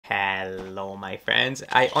Hello my friends,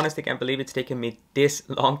 I honestly can't believe it's taken me this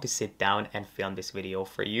long to sit down and film this video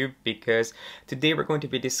for you, because today we're going to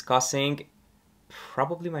be discussing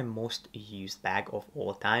probably my most used bag of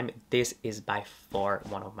all time. This is by far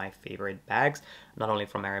one of my favorite bags, not only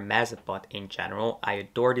from Hermes but in general. I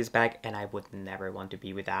adore this bag and I would never want to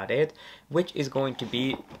be without it, which is going to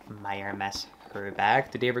be my Hermes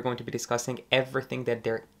Herbag. Today we're going to be discussing everything that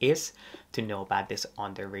there is to know about this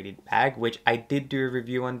underrated bag, which I did do a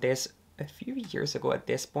review on this a few years ago at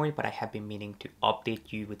this point, but I have been meaning to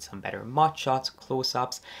update you with some better mud shots,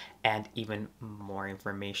 close-ups, and even more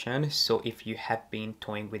information. So if you have been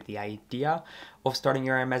toying with the idea of starting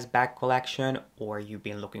your Hermes bag collection, or you've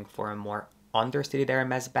been looking for a more understated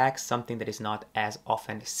Hermes bag, something that is not as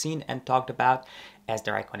often seen and talked about as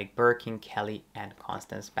their iconic Birkin, Kelly, and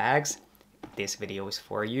Constance bags, this video is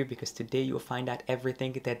for you, because today you'll find out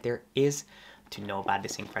everything that there is to know about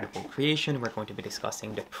this incredible creation. We're going to be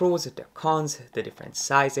discussing the pros, the cons, the different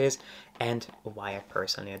sizes, and why I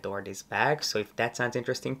personally adore this bag. So if that sounds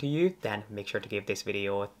interesting to you, then make sure to give this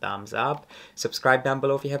video a thumbs up, subscribe down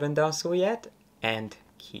below if you haven't done so yet, and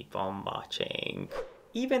keep on watching.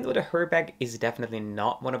 Even though the Herbag is definitely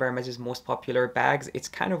not one of Hermes' most popular bags, it's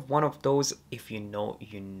kind of one of those if you know,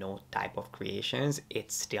 you know type of creations.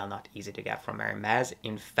 It's still not easy to get from Hermes.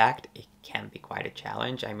 In fact, it can be quite a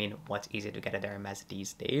challenge. I mean, what's easy to get at Hermes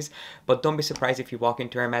these days? But don't be surprised if you walk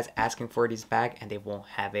into Hermes asking for this bag and they won't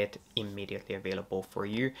have it immediately available for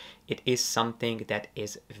you. It is something that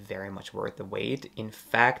is very much worth the wait. In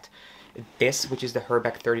fact, this, which is the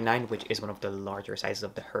Herbag 39, which is one of the larger sizes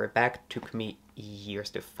of the Herbag, took me years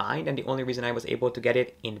to find, and the only reason I was able to get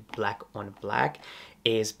it in black on black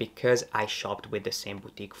is because I shopped with the same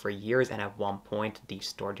boutique for years, and at one point the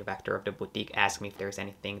store director of the boutique asked me if there's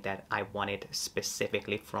anything that I wanted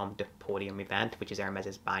specifically from the podium event, which is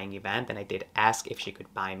Hermes' buying event, and I did ask if she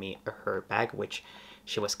could buy me a Herbag, which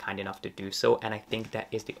she was kind enough to do so, and I think that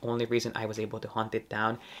is the only reason I was able to hunt it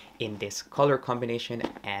down in this color combination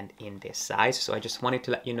and in this size. So I just wanted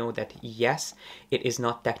to let you know that yes, it is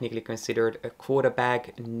not technically considered a quota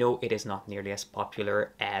bag. No, it is not nearly as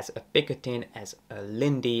popular as a Picotin, as a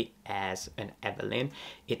Lindy, as an Evelyn.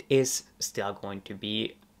 It is still going to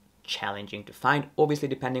be challenging to find, obviously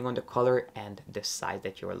depending on the color and the size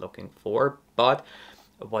that you're looking for. But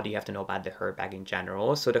what do you have to know about the Herbag in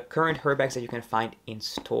general? So the current Herbags that you can find in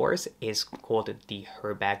stores is called the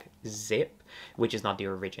Herbag Zip, which is not the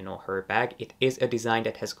original Herbag. It is a design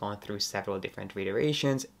that has gone through several different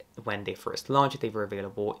iterations. When they first launched, they were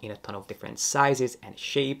available in a ton of different sizes and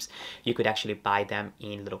shapes. You could actually buy them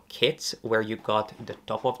in little kits where you got the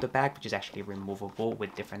top of the bag, which is actually removable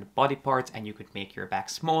with different body parts, and you could make your bag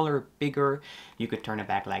smaller, bigger. You could turn a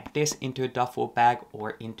bag like this into a duffel bag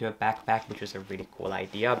or into a backpack, which was a really cool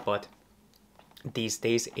idea, but these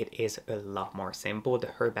days it is a lot more simple. The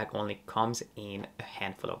Herbag only comes in a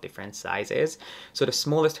handful of different sizes. So the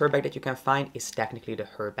smallest Herbag that you can find is technically the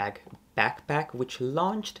Herbag backpack, which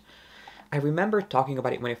launched, I remember talking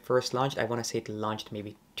about it when it first launched. I want to say it launched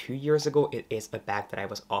maybe 2 years ago. It is a bag that I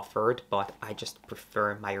was offered, but I just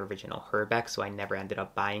prefer my original Herbag, so I never ended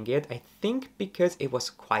up buying it. I think because it was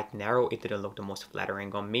quite narrow, it didn't look the most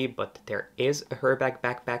flattering on me, but there is a Herbag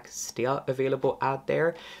backpack still available out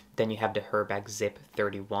there. Then you have the Herbag Zip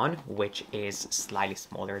 31, which is slightly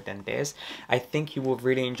smaller than this. I think you will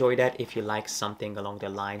really enjoy that if you like something along the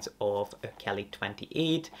lines of a Kelly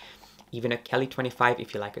 28, even a Kelly 25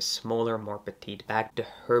 if you like a smaller, more petite bag. The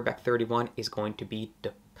Herbag 31 is going to be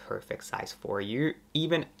the perfect size for you.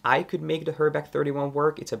 Even I could make the Herbag 31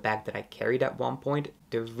 work. It's a bag that I carried at one point.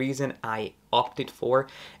 The reason I opted for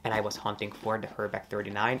and I was hunting for the Herbag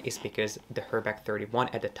 39 is because the Herbag 31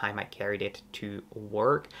 at the time I carried it to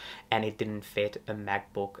work and it didn't fit a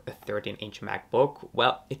MacBook, a 13-inch MacBook.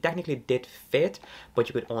 Well, it technically did fit, but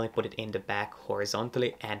you could only put it in the bag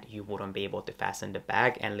horizontally and you wouldn't be able to fasten the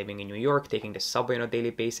bag. And living in New York, taking the subway on a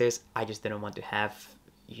daily basis, I just didn't want to have,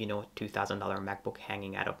 you know, $2,000 MacBook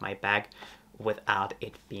hanging out of my bag without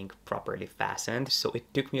it being properly fastened. So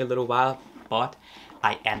it took me a little while, but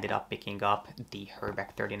I ended up picking up the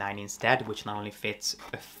Herbag 39 instead, which not only fits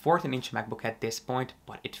a 14-inch MacBook at this point,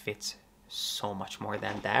 but it fits so much more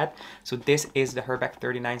than that. So this is the Herbag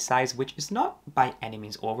 39 size, which is not by any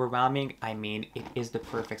means overwhelming. I mean, it is the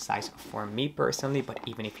perfect size for me personally, but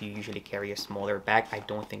even if you usually carry a smaller bag, I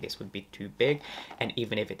don't think this would be too big. And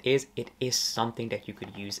even if it is something that you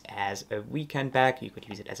could use as a weekend bag. You could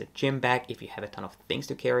use it as a gym bag if you have a ton of things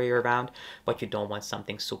to carry around, but you don't want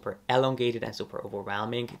something super elongated and super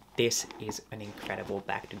overwhelming. This is an incredible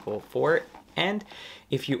bag to go for. And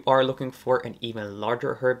if you are looking for an even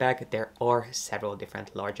larger Herbag, there are several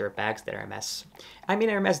different larger bags that Hermes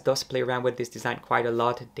does play around with this design quite a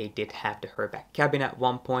lot. They did have the Herbag cabin at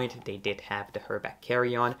one point, they did have the Herbag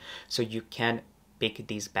carry-on, so you can pick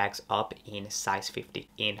these bags up in size 50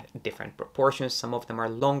 in different proportions. Some of them are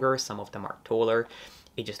longer, some of them are taller.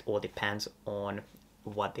 It just all depends on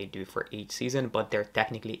what they do for each season, but there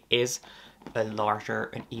technically is an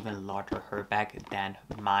even larger Herbag than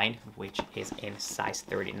mine, which is in size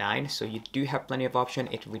 39. So you do have plenty of option.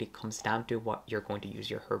 It really comes down to what you're going to use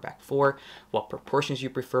your Herbag for, what proportions you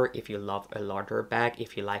prefer. If you love a larger bag,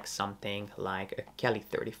 if you like something like a Kelly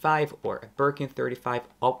 35 or a Birkin 35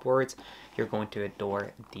 upwards, you're going to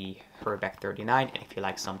adore the Herbag 39. And if you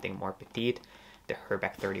like something more petite, the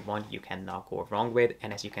Herbag 31 you cannot go wrong with.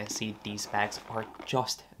 And as you can see, these bags are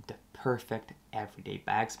just the perfect everyday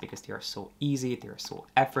bags because they are so easy, they are so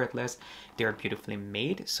effortless, they are beautifully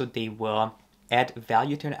made, so they will add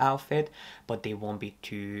value to an outfit, but they won't be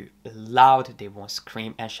too loud, they won't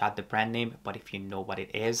scream and shout the brand name. But if you know what it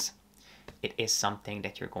is something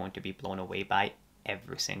that you're going to be blown away by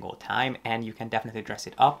every single time, and you can definitely dress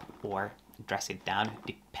it up or dress it down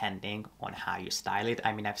depending on how you style it.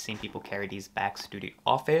 I mean, I've seen people carry these bags to the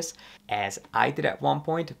office, as I did at one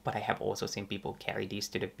point, but I have also seen people carry these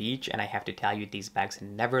to the beach, and I have to tell you, these bags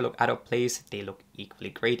never look out of place. They look equally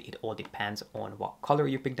great. It all depends on what color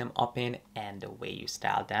you pick them up in and the way you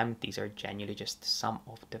style them. These are genuinely just some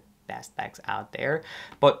of the best bags out there.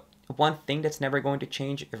 But one thing that's never going to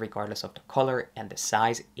change, regardless of the color and the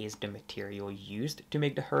size, is the material used to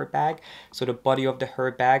make the Herbag. So the body of the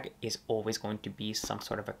Herbag is always going to be some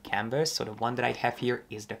sort of a canvas. So the one that I have here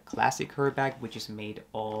is the classic Herbag, which is made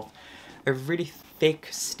of a really thick,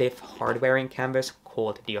 stiff, hard-wearing canvas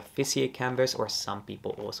called the officier canvas, or some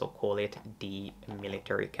people also call it the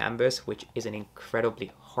military canvas, which is an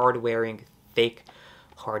incredibly hard-wearing, thick,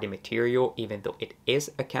 hardy material. Even though it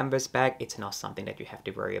is a canvas bag, it's not something that you have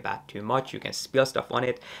to worry about too much. You can spill stuff on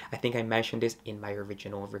it. I think I mentioned this in my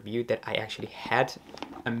original review that I actually had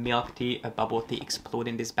a bubble tea explode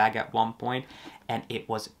in this bag at one point, and it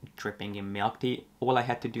was dripping in milk tea. All I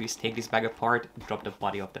had to do is take this bag apart, drop the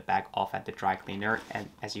body of the bag off at the dry cleaner, and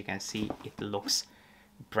as you can see, it looks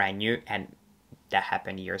brand new, and that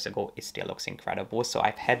happened years ago. It still looks incredible. So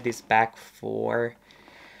I've had this bag for,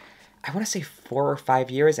 I want to say 4 or 5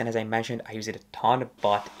 years, and as I mentioned, I use it a ton,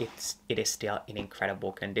 but it is still in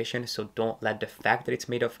incredible condition. So don't let the fact that it's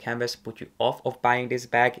made of canvas put you off of buying this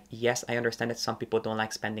bag. Yes, I understand that some people don't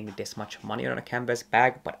like spending this much money on a canvas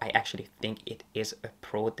bag, but I actually think it is a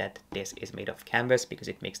pro that this is made of canvas because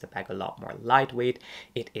it makes the bag a lot more lightweight.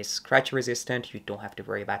 It is scratch resistant. You don't have to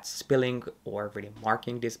worry about spilling or really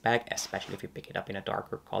marking this bag, especially if you pick it up in a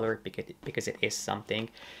darker color, because it is something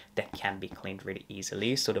that can be cleaned really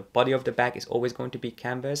easily. So the body of the bag is always going to be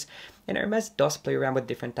canvas, and Hermes does play around with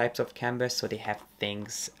different types of canvas. So they have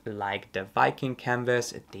things like the Viking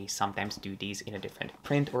canvas. They sometimes do these in a different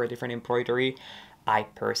print or a different embroidery. I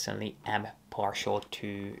personally am partial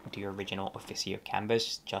to the original officier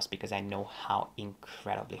canvas just because I know how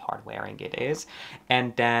incredibly hard wearing it is.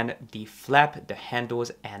 And then the flap, the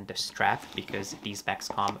handles, and the strap, because these bags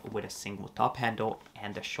come with a single top handle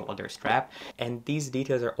and a shoulder strap. And these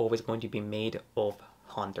details are always going to be made of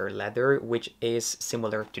hunter leather, which is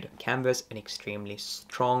similar to the canvas, an extremely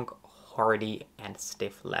strong, hardy, and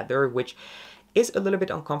stiff leather, which is a little bit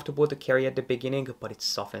uncomfortable to carry at the beginning, but it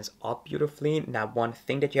softens up beautifully. Now, one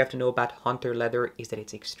thing that you have to know about hunter leather is that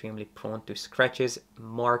it's extremely prone to scratches,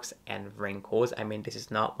 marks, and wrinkles. I mean, this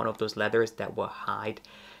is not one of those leathers that will hide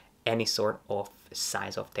any sort of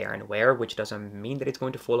signs of tear and wear, which doesn't mean that it's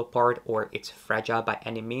going to fall apart or it's fragile by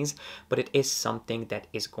any means, but it is something that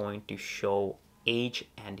is going to show age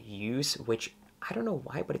and use, which I don't know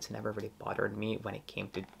why, but it's never really bothered me when it came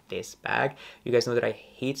to this bag. You guys know that I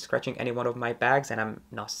hate scratching any one of my bags, and I'm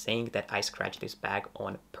not saying that I scratched this bag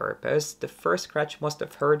on purpose. The first scratch must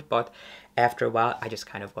have hurt, but after a while I just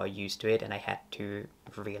kind of got used to it, and I had to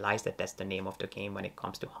realize that that's the name of the game when it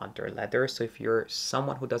comes to hunter leather. So if you're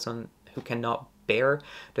someone who cannot bear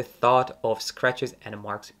the thought of scratches and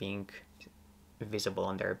marks being visible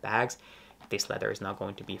on their bags, this leather is not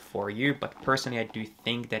going to be for you. But personally, I do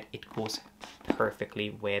think that it goes perfectly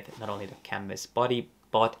with not only the canvas body,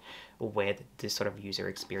 but with the sort of user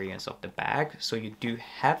experience of the bag. So you do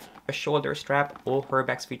have a shoulder strap. All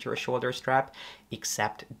Herbags feature a shoulder strap,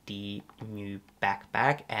 except the new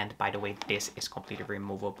backpack. And by the way, this is completely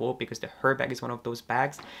removable because the Herbag is one of those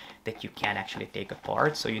bags that you can actually take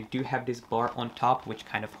apart. So you do have this bar on top, which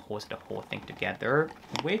kind of holds the whole thing together,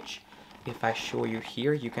 which, if I show you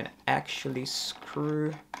here, you can actually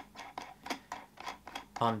screw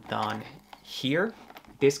undone here,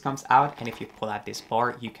 this comes out, and if you pull out this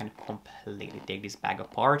bar, you can completely take this bag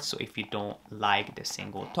apart. So if you don't like the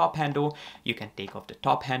single top handle, you can take off the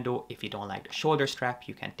top handle. If you don't like the shoulder strap,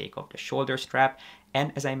 you can take off the shoulder strap.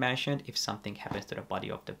 And as I mentioned, if something happens to the body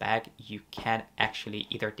of the bag, you can actually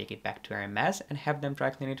either take it back to Hermes and have them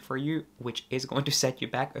dry clean it for you, which is going to set you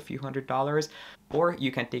back a few $100s, or you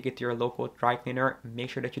can take it to your local dry cleaner.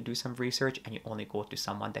 Make sure that you do some research and you only go to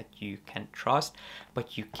someone that you can trust,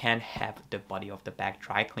 but you can have the body of the bag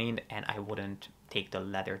dry cleaned, and I wouldn't take the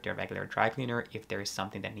leather to a regular dry cleaner. If there is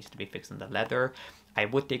something that needs to be fixed in the leather, I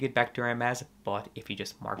would take it back to Hermes, but if you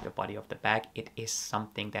just mark the body of the bag, it is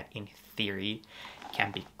something that in theory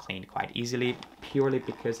can be cleaned quite easily, purely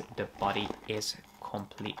because the body is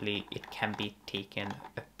completely, it can be taken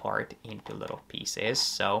apart into little pieces.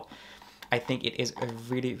 So I think it is a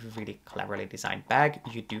really, really cleverly designed bag.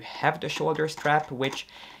 You do have the shoulder strap, which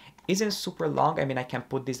isn't super long. I mean, I can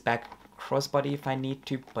put this bag crossbody if I need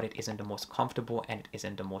to, but it isn't the most comfortable and it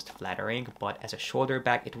isn't the most flattering. But as a shoulder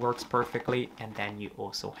bag, it works perfectly. And then you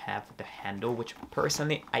also have the handle, which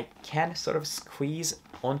personally I can sort of squeeze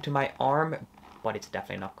onto my arm, but it's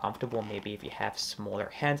definitely not comfortable. Maybe if you have smaller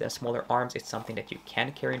hands and smaller arms, it's something that you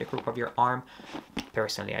can carry in the crook of your arm.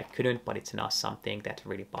 Personally, I couldn't, but it's not something that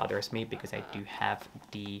really bothers me because I do have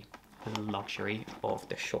the luxury of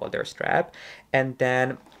the shoulder strap. And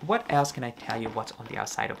then what else can I tell you what's on the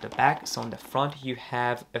outside of the bag? So on the front, you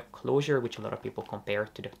have a closure, which a lot of people compare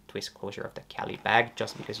to the twist closure of the Kelly bag,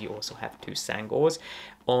 just because you also have two sangles.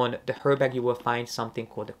 On the Herbag, you will find something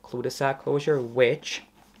called the cul-de-sac closure, which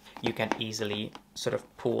you can easily sort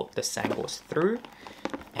of pull the sangles through,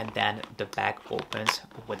 and then the bag opens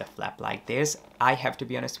with a flap like this. I have to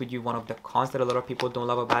be honest with you, one of the cons that a lot of people don't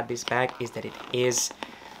love about this bag is that it is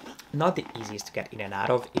not the easiest to get in and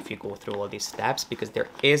out of if you go through all these steps, because there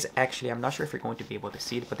is actually, I'm not sure if you're going to be able to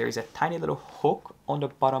see it, but there is a tiny little hook on the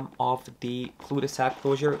bottom of the cul-de-sac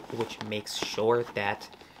closure, which makes sure that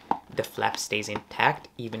the flap stays intact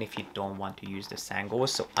even if you don't want to use the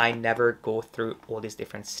sangles. So I never go through all these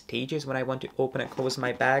different stages when I want to open and close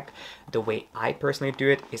my bag. The way I personally do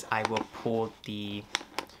it is I will pull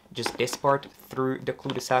just this part through the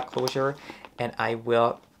cul-de-sac closure, and I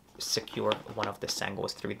will secure one of the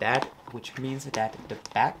sangles through that, which means that the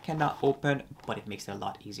bag cannot open, but it makes it a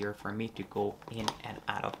lot easier for me to go in and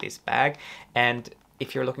out of this bag. And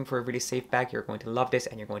if you're looking for a really safe bag, you're going to love this,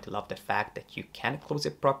 and you're going to love the fact that you can close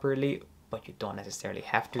it properly, but you don't necessarily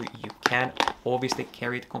have to. You can obviously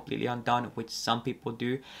carry it completely undone, which some people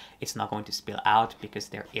do. It's not going to spill out because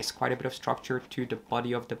there is quite a bit of structure to the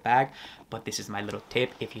body of the bag, but this is my little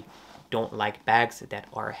tip. If you don't like bags that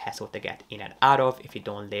are a hassle to get in and out of, if you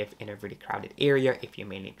don't live in a really crowded area, if you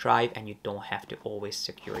mainly drive and you don't have to always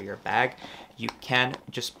secure your bag, you can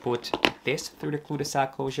just put this through the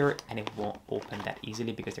cul-de-sac closure and it won't open that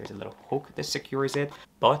easily because there's a little hook that secures it.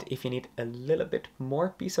 But if you need a little bit more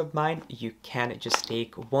peace of mind, you can just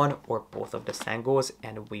take one or both of the sangles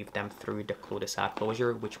and weave them through the cul-de-sac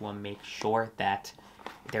closure, which will make sure that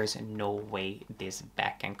there's no way this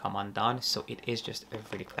bag can come undone. So it is just a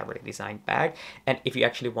really cleverly designed bag. And if you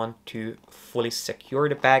actually want to fully secure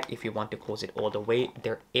the bag, if you want to close it all the way,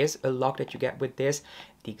 there is a lock that you get with this,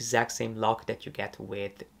 the exact same lock that you get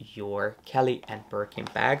with your Kelly and Birkin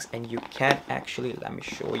bags. And you can actually, let me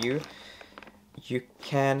show you, you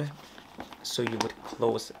can, so you would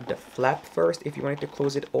close the flap first if you wanted to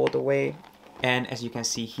close it all the way. And as you can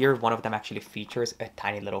see here, one of them actually features a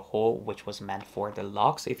tiny little hole, which was meant for the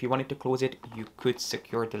lock. So if you wanted to close it, you could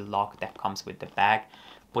secure the lock that comes with the bag,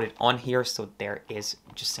 put it on here. So there is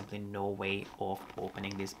just simply no way of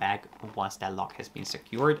opening this bag once that lock has been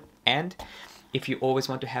secured. And if you always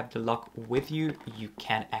want to have the lock with you, you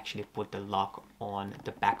can actually put the lock on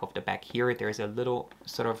the back of the bag here. There's a little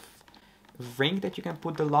sort of ring that you can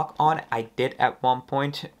put the lock on. I did at one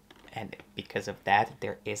point, and because of that,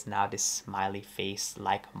 there is now this smiley face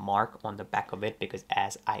like mark on the back of it, because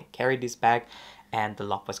as I carried this bag and the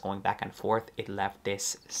lock was going back and forth, it left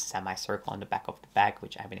this semicircle on the back of the bag,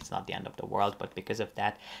 which, I mean, it's not the end of the world, but because of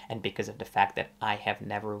that, and because of the fact that I have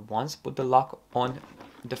never once put the lock on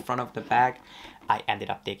the front of the bag, I ended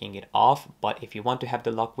up taking it off. But if you want to have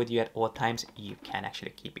the lock with you at all times, you can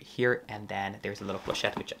actually keep it here. And then there's a little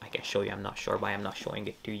clochette, which I can show you. I'm not sure why I'm not showing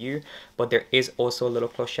it to you, but there is also a little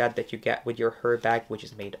clochette that you get with your Herbag, which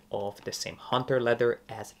is made of the same hunter leather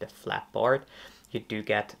as the flap part. You do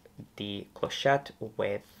get the clochette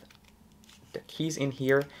with the keys in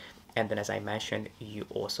here, and then, as I mentioned, you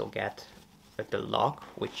also get the lock,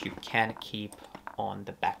 which you can keep on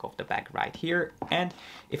the back of the bag right here. And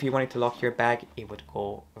if you wanted to lock your bag, it would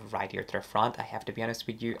go right here to the front. I have to be honest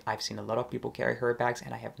with you, I've seen a lot of people carry her bags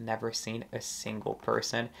and I have never seen a single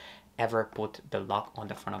person ever put the lock on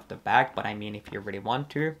the front of the bag. But I mean, if you really want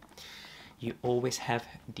to, you always have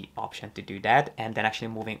the option to do that. And then actually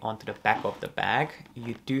moving on to the back of the bag,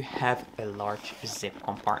 you do have a large zip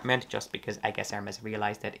compartment, just because I guess Hermes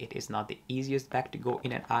realized that it is not the easiest bag to go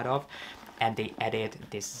in and out of, and they added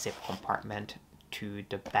this zip compartment to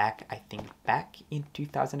the back, I think back in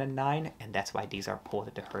 2009, and that's why these are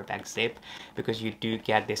called the Herbag Zip, because you do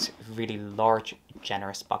get this really large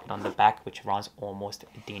generous pocket on the back which runs almost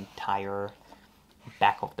the entire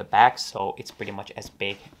back of the bag, so it's pretty much as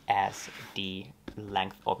big as the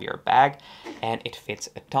length of your bag, and it fits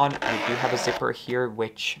a ton. You do have a zipper here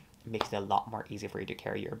which makes it a lot more easy for you to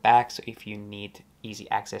carry your bag. So if you need easy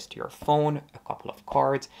access to your phone, a couple of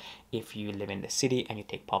cards, if you live in the city and you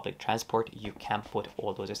take public transport, you can put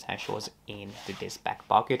all those essentials into this back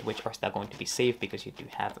pocket, which are still going to be safe because you do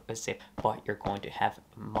have a zip, but you're going to have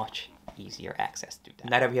much easier access to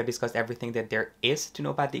that. Now that we have discussed everything that there is to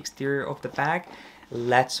know about the exterior of the bag,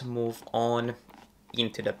 let's move on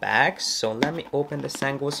into the bag. So let me open the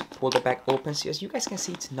sangles, pull the bag open. So as you guys can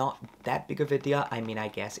see, it's not that big of a deal. I mean, I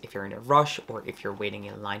guess if you're in a rush or if you're waiting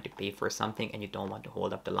in line to pay for something and you don't want to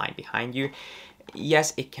hold up the line behind you,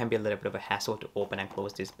 yes, it can be a little bit of a hassle to open and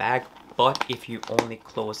close this bag. But if you only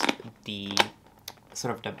close the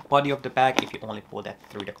sort of the body of the bag, if you only pull that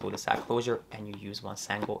through the cul-de-sac closure and you use one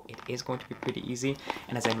sangle, it is going to be pretty easy.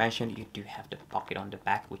 And as I mentioned, you do have the pocket on the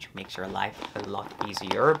back, which makes your life a lot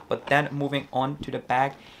easier. But then moving on to the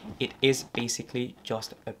bag, it is basically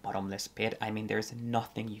just a bottomless pit. I mean, there's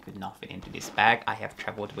nothing you could not fit into this bag. I have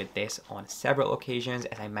traveled with this on several occasions.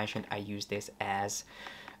 As I mentioned, I use this as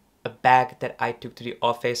a bag that I took to the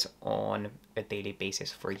office on a daily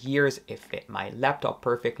basis for years. It fit my laptop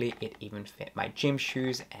perfectly. It even fit my gym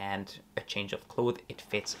shoes and a change of clothes. It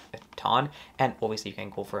fits a ton. And obviously you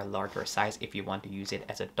can go for a larger size if you want to use it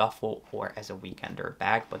as a duffel or as a weekender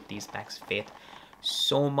bag. But these bags fit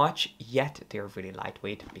so much, yet they're really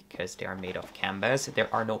lightweight because they are made of canvas.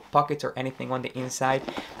 There are no pockets or anything on the inside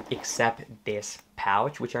except this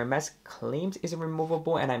pouch, which Hermes claims is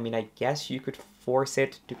removable. And I mean, I guess you could force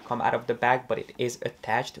it to come out of the bag, but it is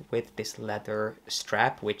attached with this leather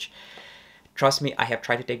strap, which, trust me, I have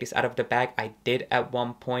tried to take this out of the bag. I did at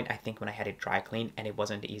one point, I think when I had it dry clean, and it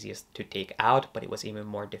wasn't the easiest to take out, but it was even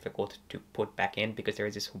more difficult to put back in because there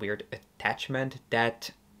is this weird attachment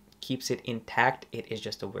that keeps it intact. It is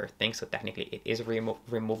just a weird thing. So technically it is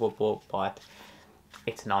removable, but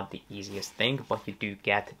it's not the easiest thing. But you do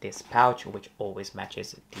get this pouch which always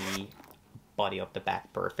matches the body of the bag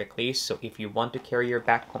perfectly. So if you want to carry your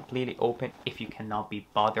bag completely open, if you cannot be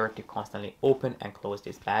bothered to constantly open and close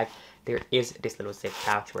this bag, there is this little zip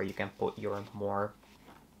pouch where you can put your more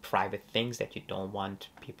private things that you don't want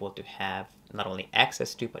people to have not only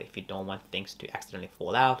access to, but if you don't want things to accidentally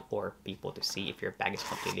fall out or people to see if your bag is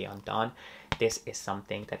completely undone, this is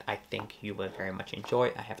something that I think you will very much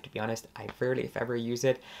enjoy. I have to be honest, I rarely if ever use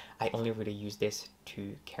it. I only really use this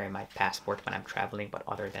to carry my passport when I'm traveling, but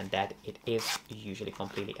other than that it is usually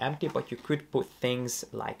completely empty. But you could put things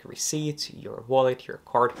like receipts, your wallet, your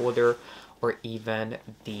card holder, or even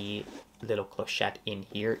the little clochette in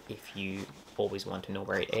here if you always want to know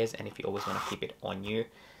where it is and if you always want to keep it on you.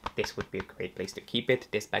 This would be a great place to keep it.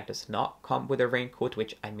 This bag does not come with a raincoat,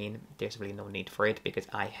 which I mean, there's really no need for it because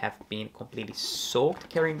I have been completely soaked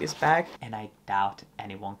carrying this bag and I doubt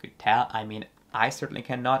anyone could tell. I mean, I certainly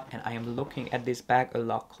cannot, and I am looking at this bag a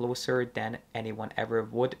lot closer than anyone ever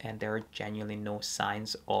would, and there are genuinely no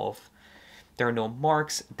signs of, there are no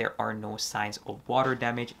marks, there are no signs of water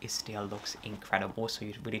damage. It still looks incredible, so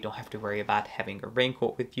you really don't have to worry about having a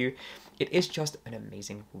raincoat with you. It is just an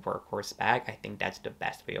amazing workhorse bag. I think that's the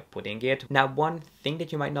best way of putting it. Now, one thing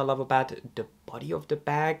that you might not love about the body of the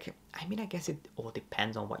bag, I mean, I guess it all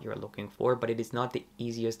depends on what you're looking for, but it is not the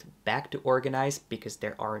easiest bag to organize because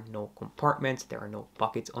there are no compartments, there are no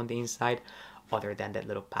pockets on the inside, other than that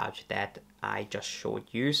little pouch that I just showed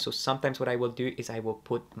you. So sometimes what I will do is I will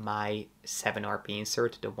put my 7RP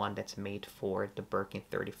insert, the one that's made for the Birkin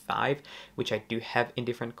 35, which I do have in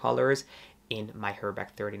different colors, in my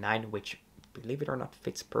Herbag 39, which, believe it or not,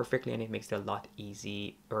 fits perfectly, and it makes it a lot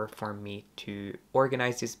easier for me to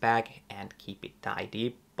organize this bag and keep it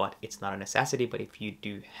tidy. But it's not a necessity. But if you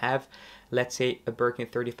do have, let's say, a Birkin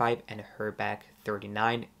 35 and a Herbag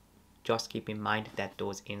 39, just keep in mind that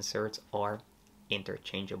those inserts are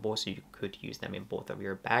interchangeable, so you could use them in both of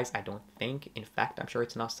your bags. I don't think, in fact, I'm sure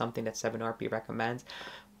it's not something that 7RP recommends,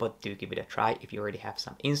 but do give it a try. If you already have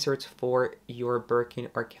some inserts for your Birkin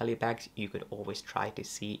or Kelly bags, you could always try to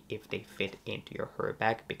see if they fit into your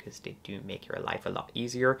Herbag, because they do make your life a lot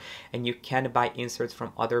easier. And you can buy inserts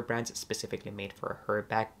from other brands specifically made for a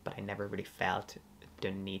Herbag, but I never really felt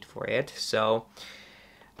the need for it. So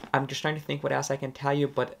I'm just trying to think what else I can tell you,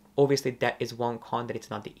 but obviously that is one con, that it's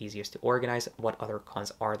not the easiest to organize. What other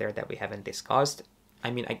cons are there that we haven't discussed? I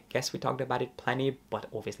mean, I guess we talked about it plenty, but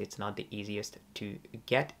obviously it's not the easiest to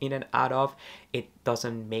get in and out of. It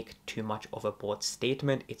doesn't make too much of a bold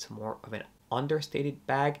statement. It's more of an understated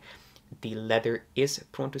bag. The leather is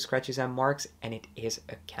prone to scratches and marks, and it is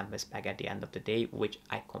a canvas bag at the end of the day, which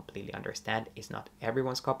I completely understand is not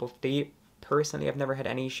everyone's cup of tea. Personally, I've never had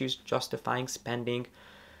any issues justifying spending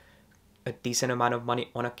a decent amount of money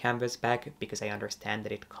on a canvas bag, because I understand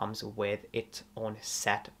that it comes with its own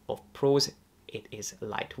set of pros. It is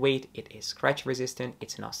lightweight, it is scratch resistant,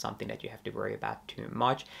 it's not something that you have to worry about too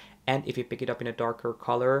much, and if you pick it up in a darker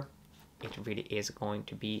color, it really is going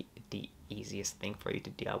to be the easiest thing for you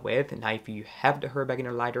to deal with. Now, if you have the Herbag in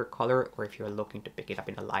a lighter color, or if you're looking to pick it up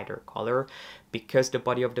in a lighter color, because the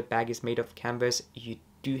body of the bag is made of canvas, you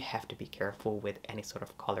do have to be careful with any sort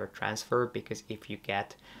of color transfer, because if you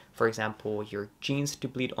get, for example, your jeans to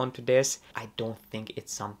bleed onto this, I don't think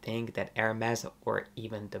it's something that Hermes or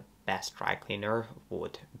even the best dry cleaner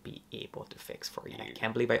would be able to fix for you. I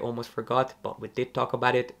can't believe I almost forgot, but we did talk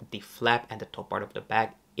about it. The flap and the top part of the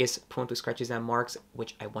bag is prone to scratches and marks,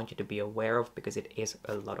 which I want you to be aware of, because it is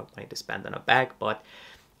a lot of money to spend on a bag. But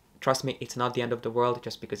trust me, it's not the end of the world.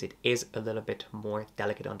 Just because it is a little bit more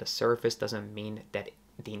delicate on the surface doesn't mean that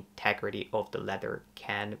the integrity of the leather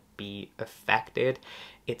can be affected.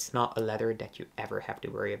 It's not a leather that you ever have to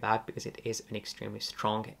worry about, because it is an extremely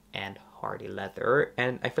strong and hardy leather.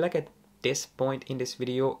 And I feel like at this point in this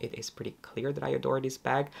video, it is pretty clear that I adore this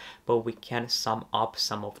bag, but we can sum up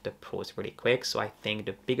some of the pros really quick. So I think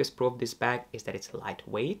the biggest pro of this bag is that it's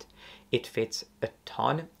lightweight. It fits a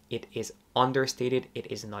ton. It is understated.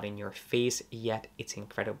 It is not in your face, yet it's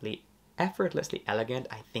incredibly effortlessly elegant.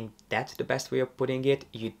 I think that's the best way of putting it.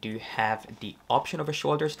 You do have the option of a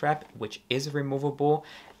shoulder strap, which is removable,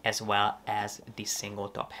 as well as the single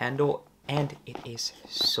top handle, and it is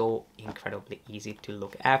so incredibly easy to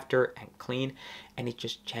look after and clean, and it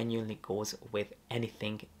just genuinely goes with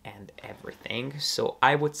anything and everything. So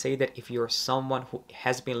I would say that if you're someone who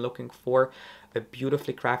has been looking for a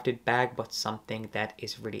beautifully crafted bag, but something that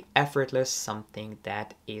is really effortless, something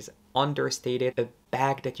that is understated, a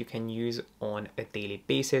bag that you can use on a daily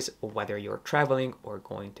basis, whether you're traveling or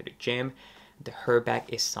going to the gym, the Herbag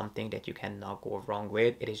is something that you cannot go wrong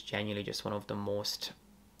with. It is genuinely just one of the most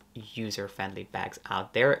user-friendly bags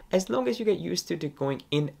out there. As long as you get used to the going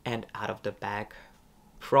in and out of the bag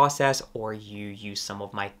process, or you use some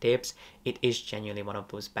of my tips, it is genuinely one of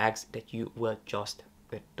those bags that you will just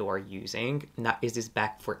adore using. Now, is this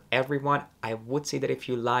bag for everyone? I would say that if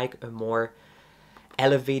you like a more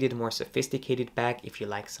elevated, more sophisticated bag, if you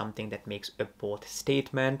like something that makes a bold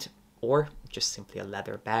statement, or just simply a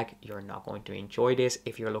leather bag, you're not going to enjoy this.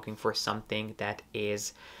 If you're looking for something that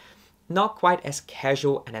is not quite as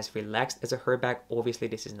casual and as relaxed as a Herbag, obviously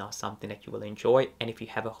this is not something that you will enjoy. And if you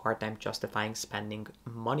have a hard time justifying spending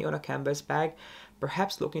money on a canvas bag,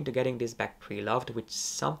 perhaps look into getting this bag pre-loved, which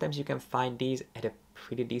sometimes you can find these at a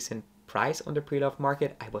pretty decent price on the pre-loved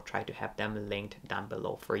market. I will try to have them linked down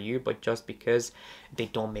below for you, but just because they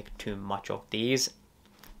don't make too much of these,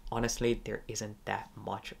 honestly, there isn't that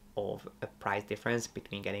much of a price difference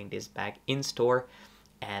between getting this bag in store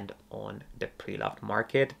and on the pre-loved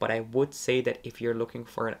market. But I would say that if you're looking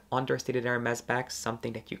for an understated Hermes bag,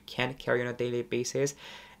 something that you can carry on a daily basis,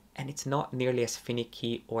 and it's not nearly as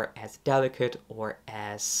finicky or as delicate, or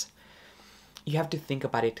as you have to think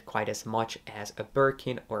about it quite as much as a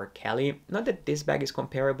Birkin or a Kelly. Not that this bag is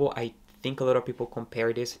comparable. I think a lot of people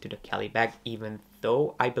compare this to the Kelly bag, even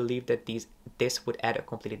though I believe that this would add a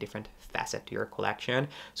completely different facet to your collection.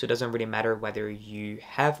 So it doesn't really matter whether you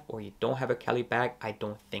have or you don't have a Kelly bag. I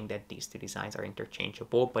don't think that these two designs are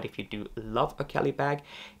interchangeable, but if you do love a Kelly bag,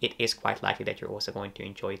 it is quite likely that you're also going to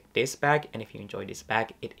enjoy this bag. And if you enjoy this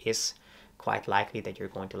bag, it is quite likely that you're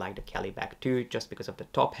going to like the Kelly bag too, just because of the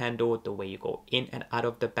top handle, the way you go in and out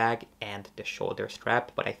of the bag, and the shoulder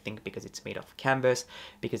strap. But I think because it's made of canvas,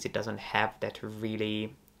 because it doesn't have that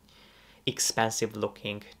really expensive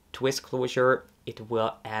looking twist closure, it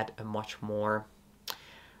will add a much more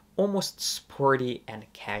almost sporty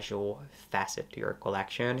and casual facet to your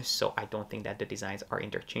collection. So I don't think that the designs are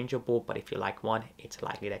interchangeable, but if you like one, it's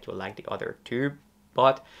likely that you'll like the other two.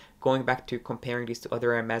 But going back to comparing these to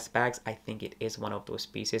other Hermes bags, I think it is one of those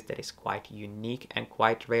pieces that is quite unique and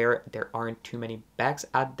quite rare. There aren't too many bags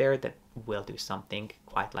out there that will do something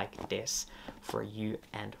quite like this for you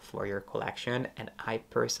and for your collection, and I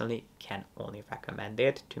personally can only recommend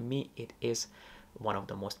it. To me, it is one of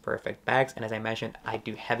the most perfect bags, and as I mentioned, I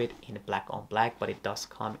do have it in black on black, but it does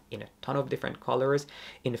come in a ton of different colors.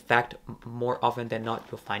 In fact, more often than not,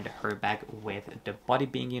 you'll find a Herbag with the body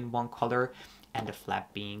being in one color and the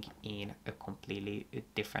flap being in a completely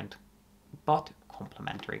different but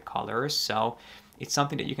complementary colors. So it's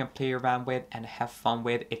something that you can play around with and have fun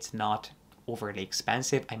with. It's not overly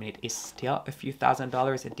expensive. I mean, it is still a few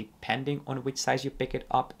 $1,000s depending on which size you pick it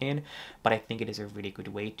up in, but I think it is a really good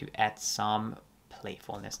way to add some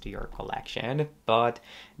playfulness to your collection. But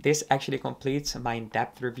this actually completes my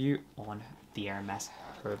in-depth review on the Hermes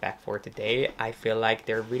Herbag for today. I feel like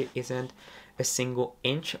there really isn't a single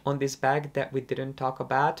inch on this bag that we didn't talk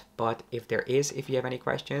about, but if there is, if you have any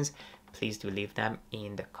questions, please do leave them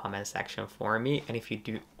in the comment section for me. And if you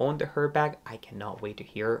do own the Herbag, I cannot wait to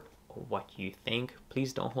hear what you think.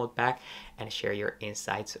 Please don't hold back and share your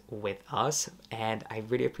insights with us, and I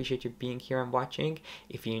really appreciate you being here and watching.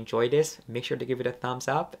 If you enjoyed this, make sure to give it a thumbs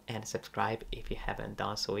up and subscribe if you haven't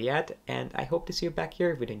done so yet, and I hope to see you back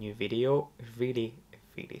here with a new video really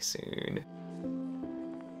soon.